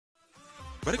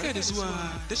Barka da zuwa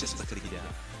tashar Tsakar Gida.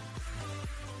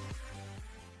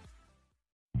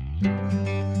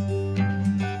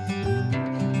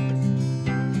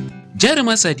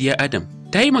 Jaruma Sadiya Adam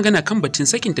ta yi magana kan batun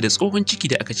sakinta da tsohon ciki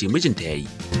da aka ce mijinta yayi.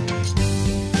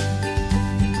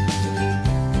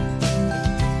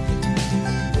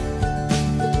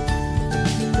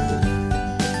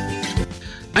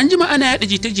 An jima ana yaɗa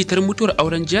jita-jitar mutuwar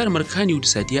auren jarumar kannywood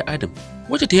Sadiya Adam,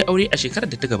 wacce ta yi aure a shekarar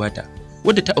da ta gabata,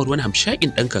 wadda ta auri wani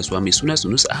hamshakin ɗan kasuwa mai suna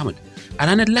Sunusi Ahmad a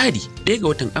ranar Lahadi 1 ga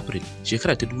watan Afril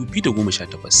shekara ta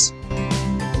 2018.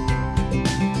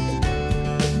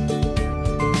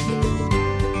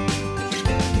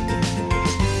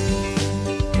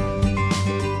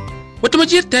 Wata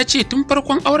majiyar ta ce tun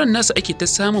farkon auren nasu ake ta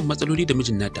samun matsaloli da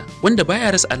mijin nata, wanda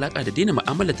baya rasa alaka da daina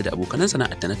mu'amalarta da abokanan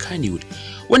sana'arta na kannywood,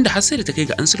 wanda har sai da ta kai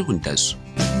ga an sulhunta su.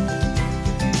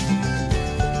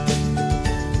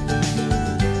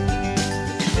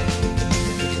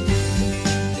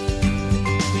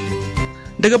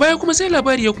 Daga baya kuma sai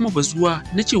labari ya kuma bazuwa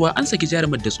na cewa an saki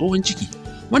jarumar da tsohon ciki,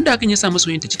 wanda hakan ya sa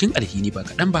masoyinta cikin alhini ba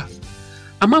kaɗan ba.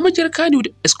 Amma majiyar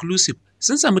kannywood exclusive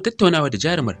sun samu tattaunawa da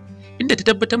jarumar, inda ta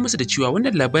tabbatar musu da cewa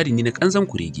wannan labari ne na kanzan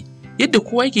kurege, yadda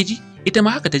kowa yake ji ita ma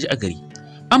haka ta ji a gari.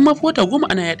 Amma fa wata 10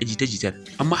 ana yaɗa jita-jitar,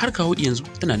 amma har kawo yanzu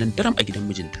tana nan daram a gidan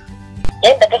mijinta.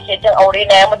 Yadda kake jin aure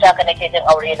na ya mutu haka nake jin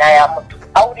aure na ya mutu.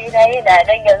 Aure na yana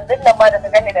nan yanzu nan ma da ta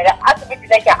gani daga asibiti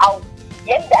nake aure.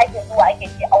 Yadda ake zuwa ake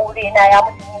ce aure na ya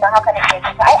mutu ni ma haka nake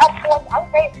jin ai an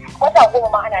kai wata 10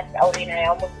 ma ana ce aure na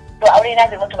ya mutu. To aure na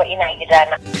bai mutu ba, ina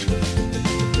gidana.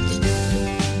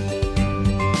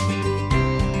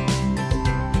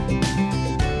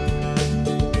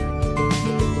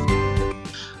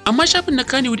 Amma shafin na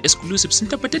Kannywood exclusive sun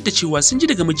tabbatar da cewa sun ji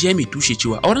daga majiya mai tushe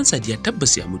cewa auren Sadiya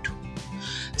tabbas ya mutu.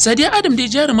 Sadiya Adam dai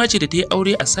jaruma ce da ta yi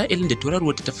aure a sa'ilin da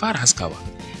tauraruwarta ta fara haskawa,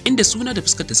 inda suna da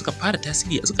fuskarta suka fara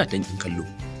tasiri a zukatan yan kallo,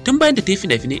 tun bayan da ta yi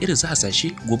fina-finai irin su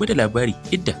Hasashe, Gobe da Labari,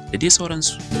 Idda da dai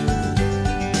sauransu.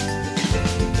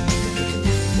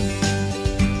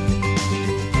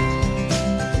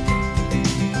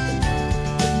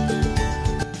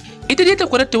 Ita dai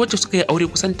takwararta wacce suka yi aure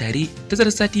kusan tare,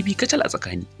 tazarar sati 2 kacal a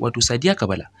tsakani, wato Sadiya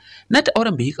Kabala. Nata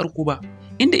auren bai yi karko ba,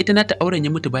 inda ita nata auren ya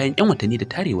mutu bayan 'yan watanni da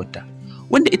tarewarta,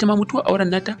 wanda ita ma mutuwar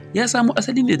auren nata ya samo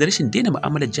asali ne da rashin daina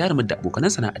mu'amalar jarumar da abokanan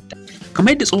sana'arta,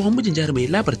 kamar yadda tsohon mijin jarumai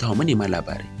ya labarta wa manema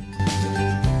labarai.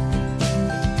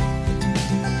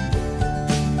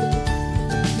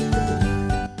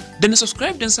 Da na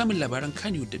subscribe don samun labaran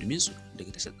Kannywood da duminsu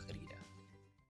daga tashar Tsakar.